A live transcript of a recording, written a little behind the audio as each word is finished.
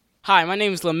Hi, my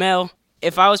name is Lamel.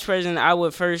 If I was president, I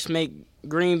would first make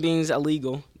green beans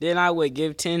illegal. Then I would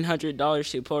give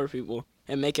 $1,000 to poor people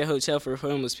and make a hotel for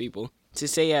homeless people to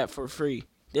stay at for free.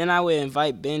 Then I would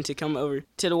invite Ben to come over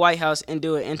to the White House and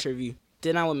do an interview.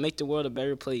 Then I would make the world a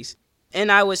better place.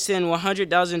 And I would send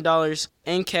 $100,000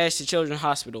 in cash to children's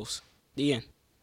hospitals. The end.